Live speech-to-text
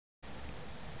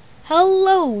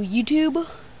Hello YouTube,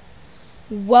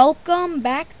 welcome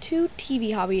back to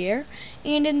TV Javier,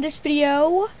 and in this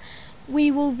video we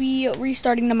will be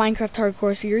restarting the Minecraft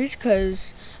Hardcore series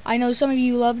because I know some of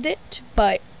you loved it,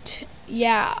 but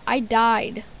yeah, I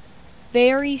died.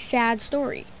 Very sad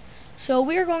story. So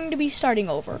we are going to be starting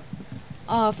over.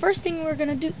 First thing we're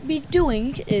going to be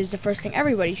doing is the first thing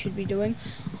everybody should be doing,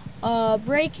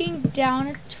 breaking down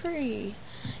a tree.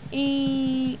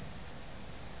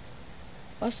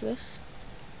 What's this?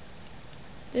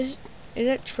 Is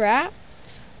it trapped?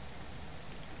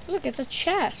 Look, it's a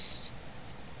chest.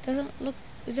 Doesn't look.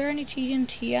 Is there any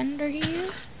TNT under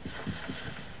here?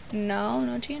 No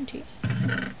TNT.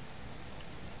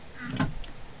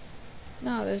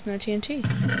 No, there's no TNT.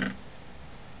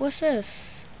 What's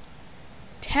this?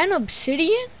 10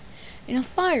 obsidian and a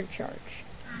fire charge.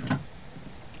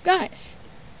 Guys,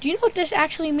 do you know what this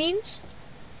actually means?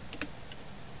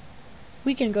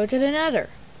 We can go to the Nether.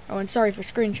 Oh, and sorry for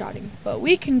screenshotting, but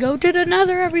we can go to the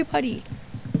Nether, everybody.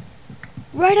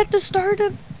 Right at the start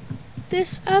of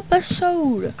this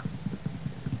episode.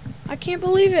 I can't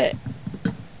believe it.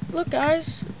 Look,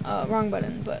 guys. Wrong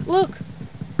button, but look.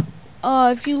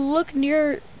 If you look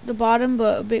near the bottom,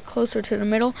 but a bit closer to the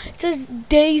middle, it says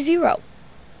day 0.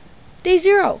 Day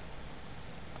 0.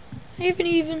 I haven't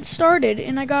even started,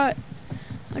 and I got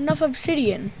enough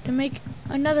obsidian to make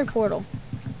another portal.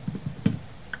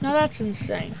 Now that's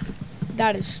insane.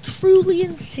 That is truly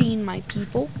insane, my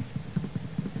people.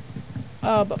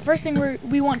 But first thing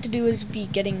we want to do is be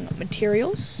getting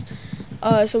materials,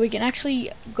 so we can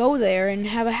actually go there and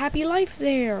have a happy life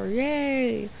there.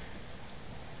 Yay!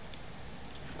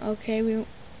 Okay,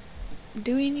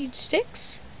 do we need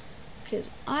sticks? Because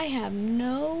I have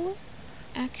no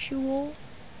actual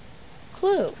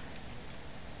clue.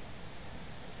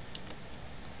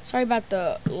 Sorry about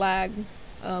the lag,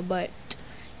 but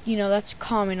you know, that's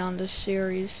common on this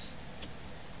series.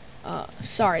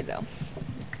 Sorry though.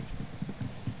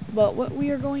 But what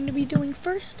we are going to be doing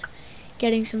first,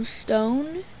 getting some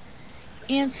stone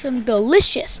and some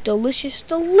delicious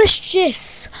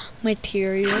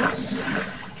materials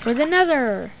for the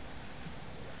Nether.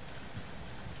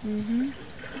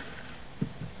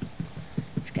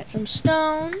 Let's get some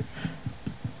stone.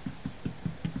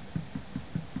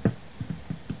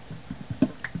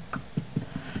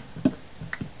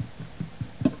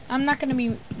 I'm not going to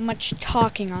be much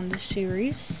talking on this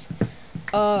series.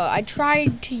 I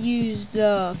tried to use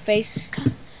the face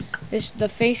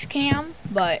cam,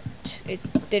 but it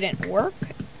didn't work.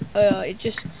 It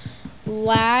just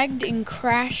lagged and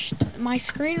crashed my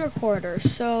screen recorder.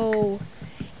 So,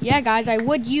 yeah, guys, I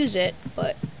would use it,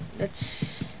 but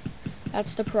that's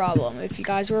the problem. If you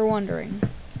guys were wondering,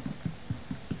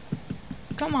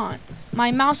 come on,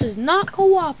 my mouse is not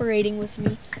cooperating with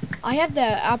me. I have the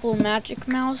Apple Magic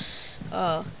Mouse,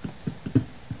 and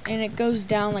it goes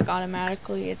down like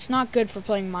automatically. It's not good for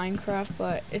playing Minecraft,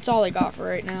 but it's all I got for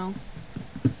right now.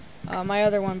 My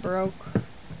other one broke.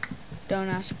 Don't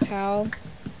ask how.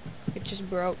 It just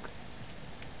broke.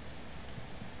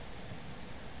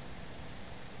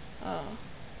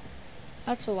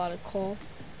 That's a lot of coal.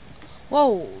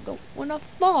 Whoa, don't wanna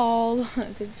fall,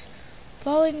 because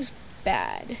falling's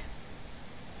bad.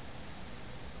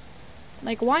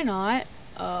 Like, why not?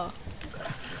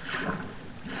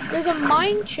 There's a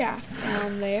mine shaft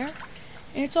down there,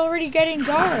 and it's already getting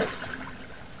dark,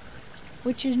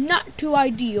 which is not too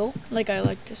ideal, like I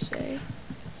like to say.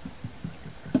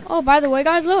 Oh, by the way,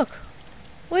 guys, look.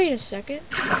 Wait a second.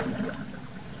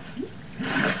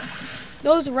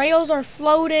 Those rails are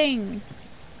floating.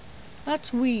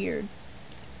 That's weird.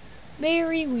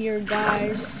 Very weird,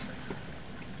 guys.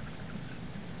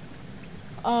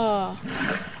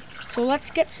 So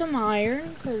let's get some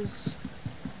iron, because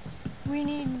we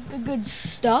need the good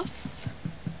stuff.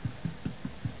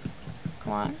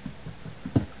 Come on.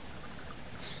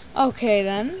 Okay,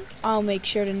 then. I'll make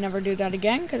sure to never do that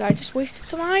again, because I just wasted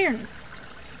some iron.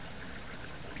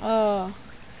 How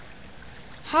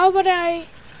about I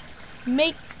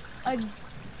make a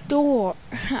door?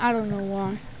 I don't know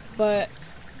why, but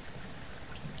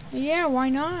yeah, why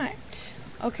not?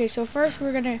 Okay, so first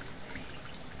we're gonna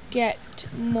get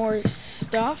more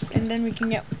stuff, and then we can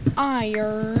get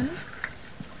iron.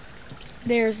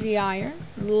 There's the iron.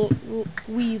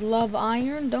 We love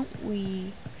iron, don't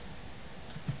we?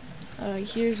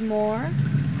 Here's more,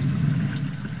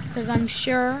 because I'm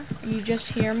sure you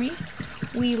just hear me.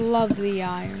 We love the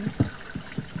iron.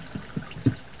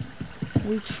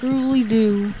 We truly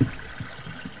do.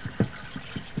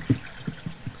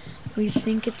 We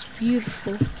think it's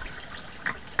beautiful.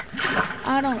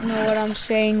 I don't know what I'm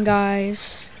saying,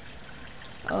 guys.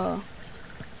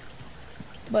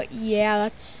 But yeah,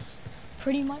 that's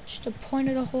pretty much the point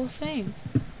of the whole thing.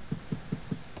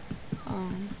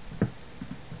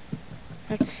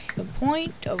 That's the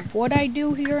point of what I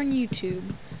do here on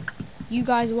YouTube. You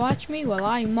guys watch me while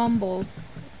I mumble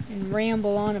and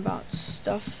ramble on about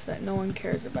stuff that no one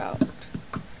cares about.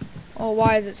 Oh,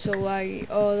 why is it so laggy?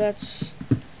 Oh, that's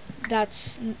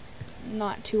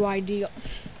not too ideal.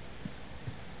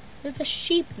 There's a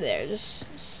sheep there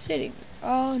just sitting.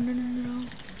 Oh, no, no, no.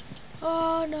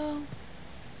 Oh, no.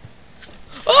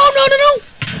 Oh, no, no, no!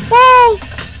 Oh!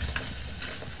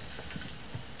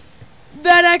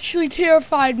 That actually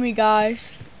terrified me,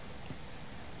 guys.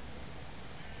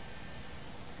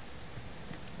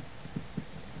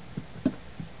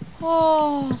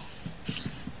 Oh.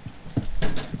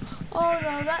 Oh,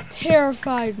 no, that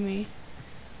terrified me.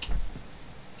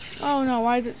 Oh, no,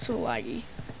 why is it so laggy?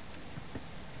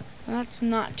 That's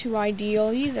not too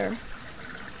ideal either.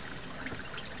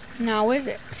 Now is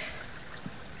it?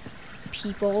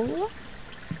 People?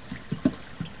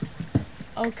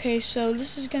 Okay, so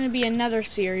this is going to be another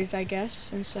series, I guess,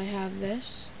 since I have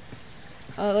this.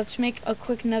 Let's make a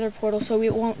quick nether portal so we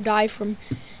won't die from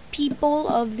people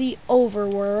of the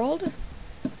overworld.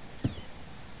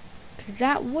 Because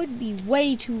that would be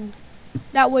way too...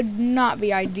 That would not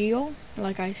be ideal,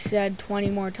 like I said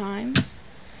 20 more times.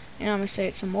 And I'm going to say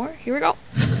it some more. Here we go.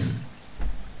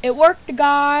 It worked,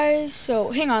 guys.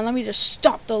 So, hang on. Let me just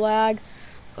stop the lag.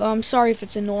 I'm sorry if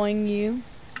it's annoying you.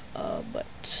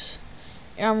 But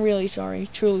I'm really sorry.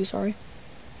 Truly sorry.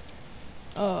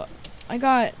 I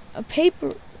got a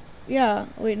paper. Yeah,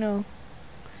 wait, no.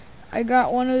 I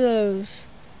got one of those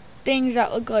things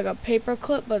that look like a paper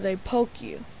clip, but they poke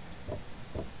you.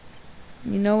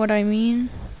 You know what I mean?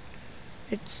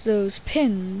 It's those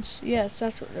pins. Yes,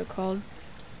 that's what they're called.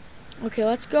 Okay,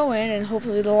 let's go in and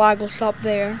hopefully the lag will stop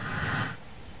there.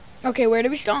 Okay, where do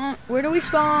we spawn? Where do we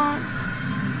spawn?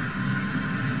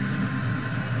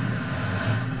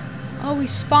 Oh, we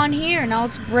spawn here. Now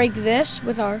let's break this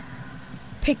with our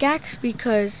pickaxe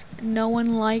because no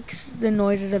one likes the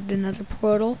noises of the nether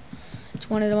portal. It's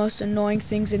one of the most annoying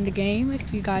things in the game,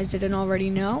 if you guys didn't already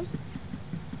know.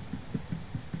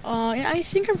 I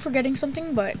think I'm forgetting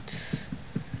something, but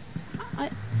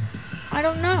I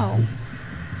don't know.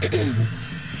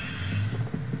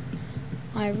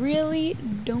 I really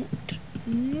don't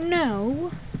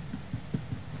know.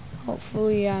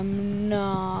 Hopefully I'm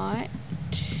not.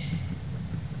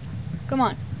 Come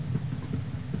on.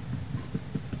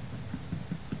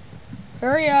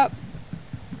 Hurry up.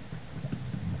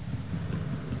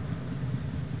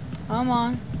 Come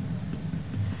on.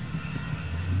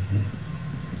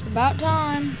 It's about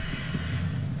time.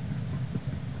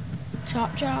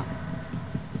 Chop, chop.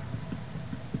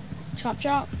 Chop,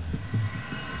 chop.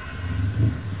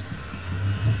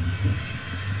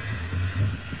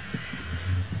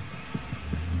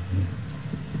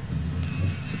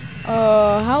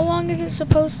 How long is it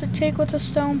supposed to take with a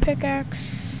stone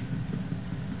pickaxe?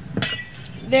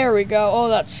 There we go. Oh,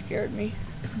 that scared me.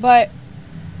 But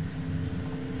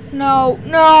no,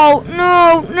 no,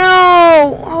 no,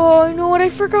 no. Oh, I know what I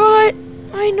forgot.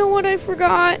 I know what I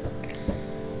forgot.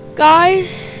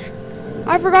 Guys,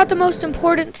 I forgot the most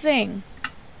important thing.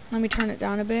 Let me turn it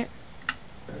down a bit.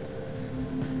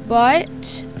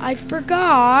 But I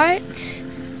forgot.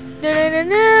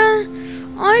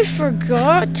 I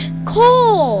forgot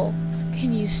coal.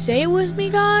 Can you say it with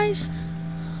me, guys?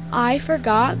 I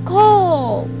forgot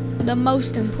coal. The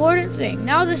most important thing.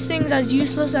 Now this thing's as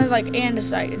useless as like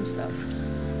andesite and stuff.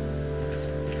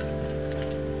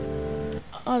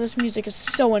 Oh, this music is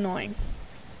so annoying.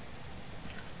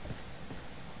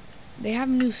 They have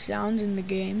new sounds in the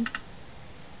game.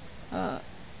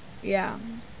 Yeah.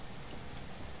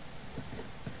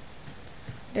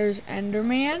 There's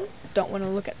Enderman. Don't want to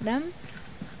look at them.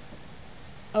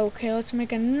 Okay, let's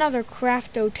make another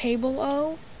crafto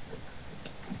table-o.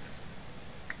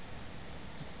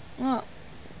 Oh,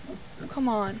 come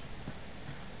on.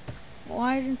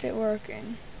 Why isn't it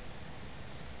working?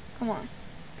 Come on.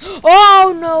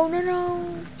 Oh, no, no,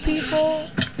 no, people.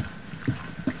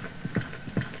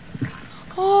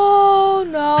 Oh,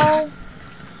 no.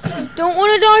 Don't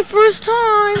want to die first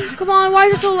time. Come on, why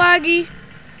is it so laggy?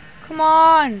 Come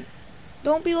on.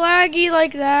 Don't be laggy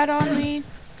like that on me.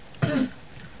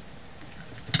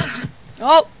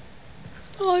 Oh.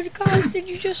 Oh, guys, did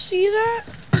you just see that?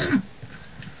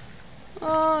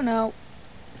 Oh, no.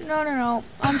 No, no, no.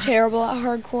 I'm terrible at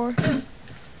hardcore.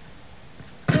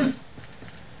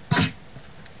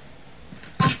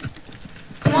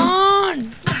 Come on.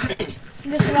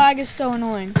 This lag is so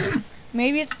annoying.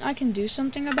 Maybe I can do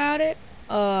something about it.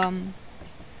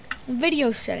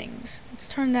 Video settings. Let's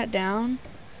turn that down.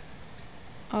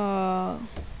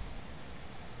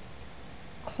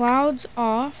 Clouds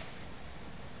off.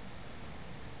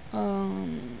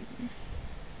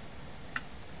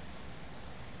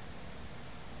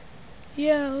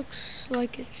 Yeah, looks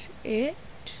like it's it.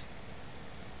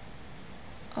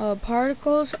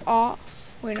 Particles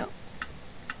off. Wait, no.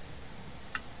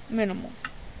 Minimal.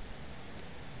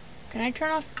 Can I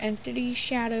turn off entity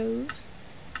shadows?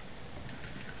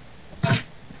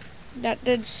 That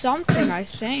did something, I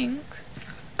think.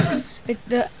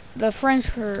 The frames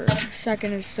per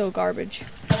second is still garbage.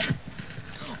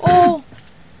 Oh!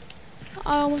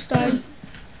 I almost died.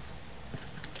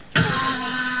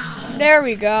 There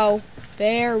we go.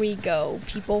 There we go,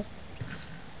 people.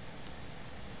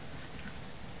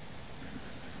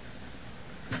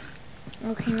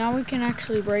 Okay, now we can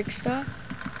actually break stuff.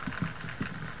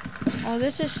 Oh,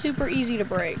 this is super easy to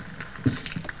break.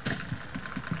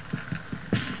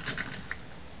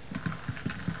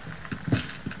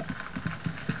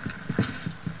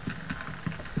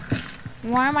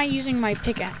 Why am I using my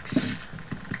pickaxe?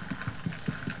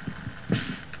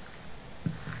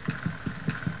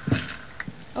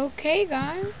 Okay,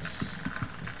 guys.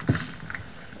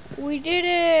 We did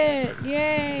it!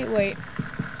 Yay! Wait.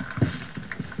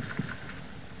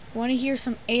 Want to hear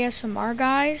some ASMR,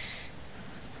 guys?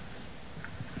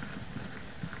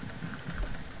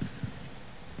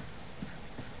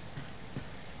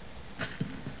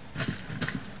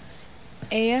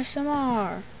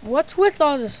 ASMR. What's with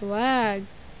all this lag?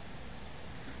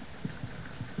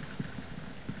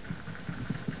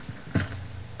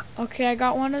 Okay, I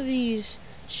got one of these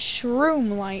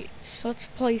shroom lights. Let's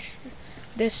place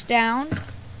this down.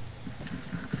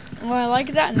 Oh, I like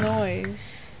that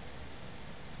noise.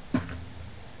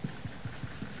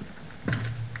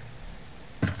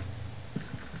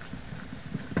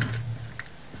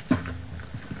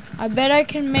 I bet I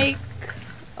can make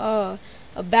a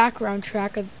background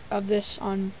track of this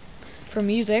for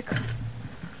music.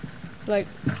 Like,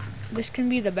 this can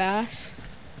be the bass.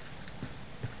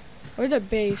 Or the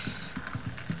bass.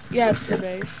 Yeah, it's the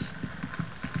bass.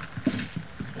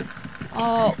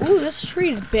 Ooh, this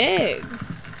tree's big.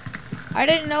 I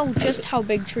didn't know just how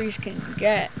big trees can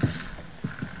get.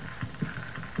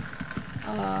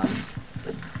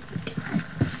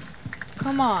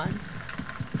 Come on.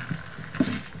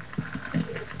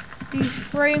 These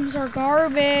frames are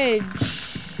garbage.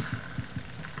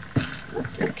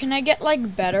 Can I get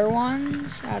like better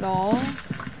ones at all?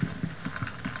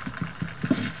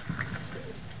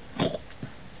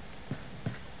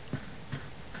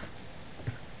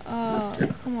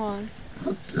 Come on.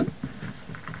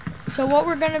 So what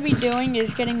we're gonna be doing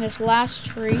is getting this last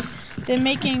tree, then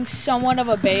making somewhat of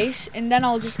a base, and then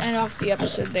I'll just end off the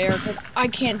episode there because I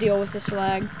can't deal with this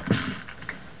lag.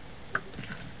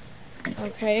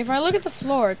 Okay, if I look at the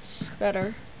floor, it's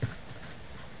better.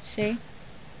 See?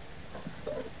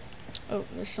 Oh,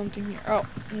 there's something here. Oh,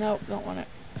 no, don't want it.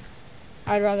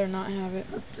 I'd rather not have it.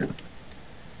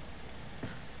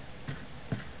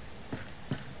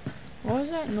 What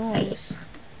was that noise?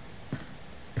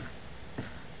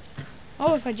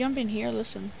 Oh, if I jump in here,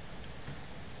 listen.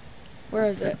 Where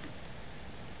is it?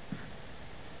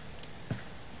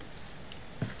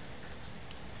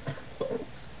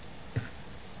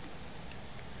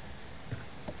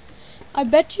 I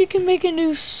bet you can make a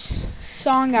new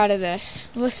song out of this.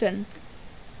 Listen.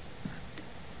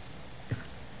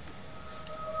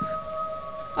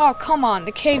 Oh, come on.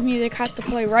 The cave music has to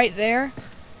play right there.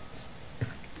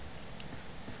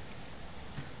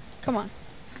 Come on.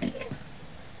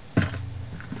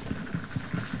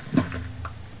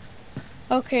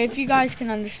 Okay, if you guys can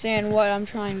understand what I'm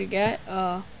trying to get,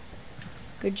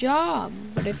 good job.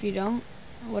 But if you don't,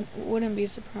 I wouldn't be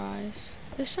surprised.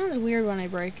 This sounds weird when I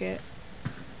break it.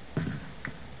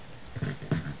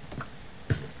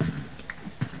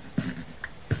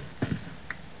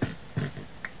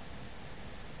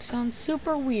 Sounds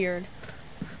super weird.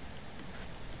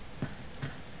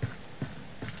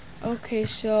 Okay,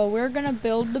 so we're gonna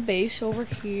build the base over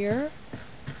here.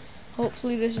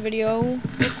 Hopefully this video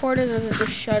recorder doesn't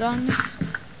just shut on me.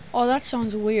 Oh, that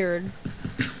sounds weird.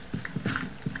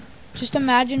 Just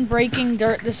imagine breaking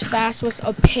dirt this fast with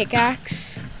a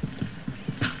pickaxe.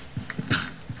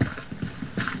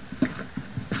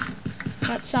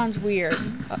 That sounds weird.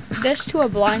 This to a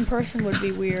blind person would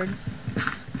be weird.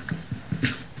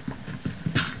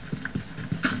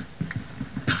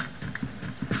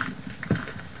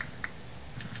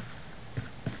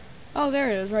 Oh,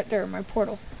 there it is, right there, my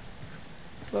portal.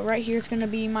 But right here, it's gonna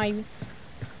be my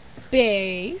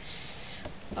base.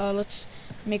 Let's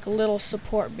make little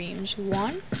support beams.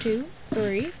 1, 2,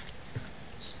 3.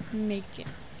 Let's make it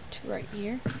to right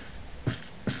here.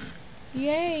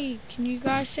 Yay! Can you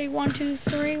guys say 1, 2,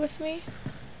 3 with me?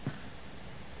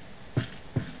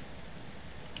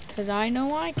 Because I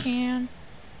know I can.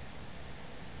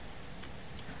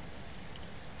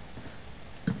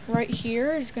 Right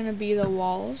here is going to be the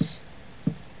walls.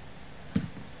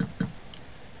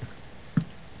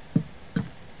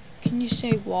 Can you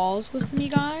say walls with me,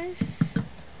 guys?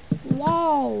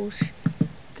 Walls!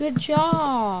 Good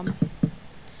job!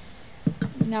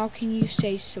 Now can you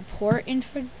say support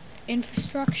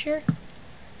infrastructure?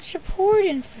 Support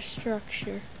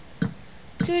infrastructure.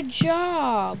 Good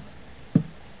job!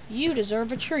 You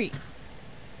deserve a treat.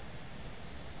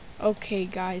 Okay,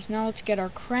 guys, now let's get our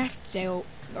crafto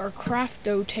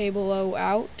table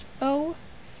out.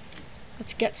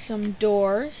 Let's get some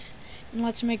doors, and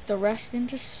let's make the rest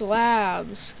into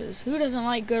slabs, because who doesn't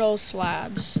like good old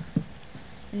slabs?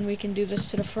 And we can do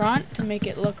this to the front to make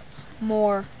it look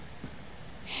more,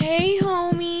 hey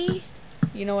homie,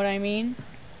 you know what I mean?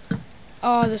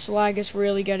 Oh, this lag is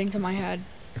really getting to my head.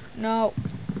 No.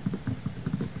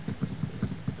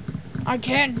 I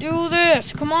can't do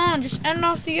this. Come on, just end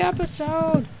off the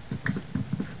episode.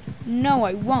 No,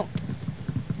 I won't.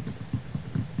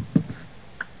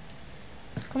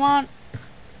 Come on.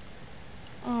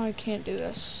 Oh, I can't do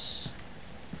this.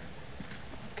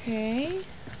 Okay.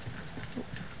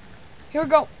 Here we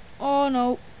go. Oh,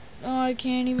 no. Oh, I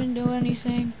can't even do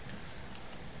anything.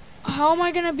 How am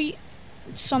I gonna beat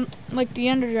like the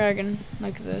Ender Dragon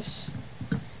like this?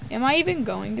 Am I even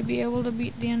going to be able to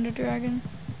beat the Ender Dragon?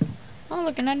 Oh,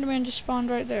 look, an Enderman just spawned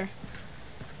right there.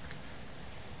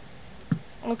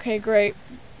 Okay, great.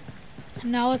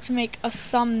 Now let's make a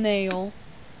thumbnail.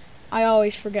 I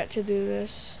always forget to do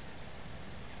this.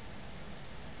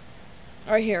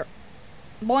 Right here.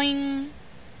 Boing!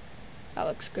 That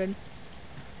looks good.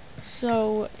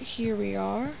 So, here we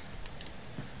are.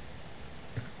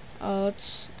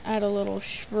 Let's add a little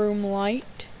shroom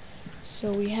light.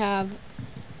 So we have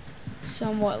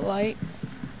somewhat light.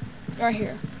 Right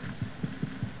here.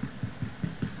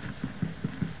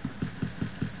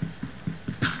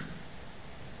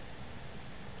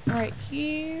 Right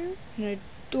here, and a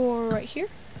door right here,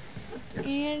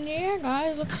 and yeah,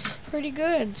 guys, looks pretty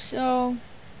good. So,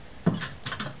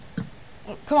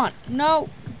 oh, come on, no,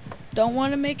 don't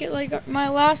want to make it like my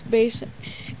last base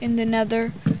in the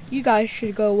Nether. You guys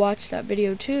should go watch that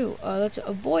video too. Let's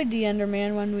avoid the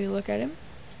Enderman when we look at him.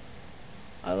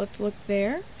 Let's look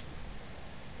there.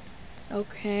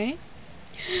 Okay.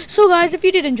 So guys, if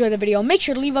you did enjoy the video, make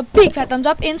sure to leave a big fat thumbs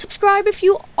up and subscribe if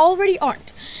you already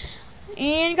aren't.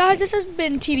 And guys, this has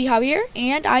been TV Javier,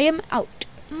 and I am out.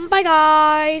 Bye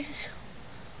guys.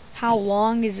 How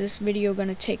long is this video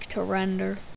gonna take to render?